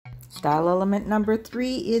Style element number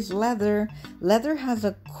 3 is leather. Leather has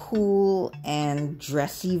a cool and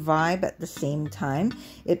dressy vibe at the same time.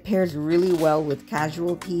 It pairs really well with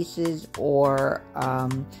casual pieces or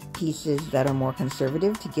pieces that are more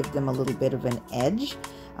conservative to give them a little bit of an edge.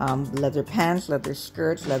 Leather pants, leather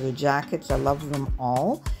skirts, leather jackets, I love them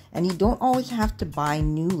all. And you don't always have to buy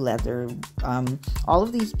new leather. All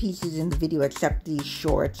of these pieces in the video, except these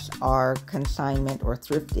shorts, are consignment or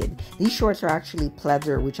thrifted. These shorts are actually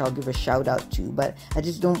pleather, which I'll give a shout out to, but I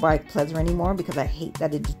just don't buy pleather anymore because I hate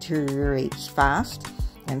that it deteriorates fast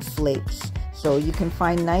and flakes. So you can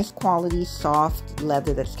find nice quality, soft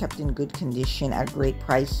leather that's kept in good condition at great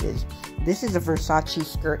prices. This is a Versace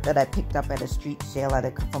skirt that I picked up at a street sale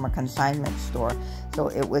from a consignment store. So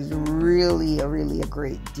it was really a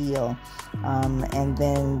great deal. And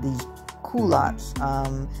then these culottes.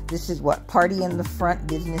 This is what, party in the front,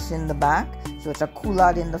 business in the back. So it's a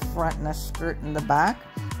culotte in the front and a skirt in the back.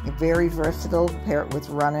 Very versatile. Pair it with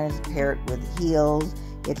runners, pair it with heels.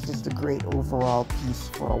 It's just a great overall piece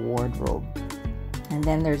for a wardrobe. And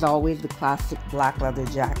then there's always the classic black leather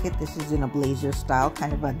jacket. This is in a blazer style,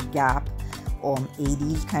 kind of a Gap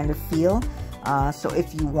 80s kind of feel. So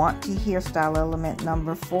if you want to hear style element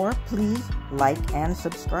number 4, please like and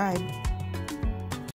subscribe.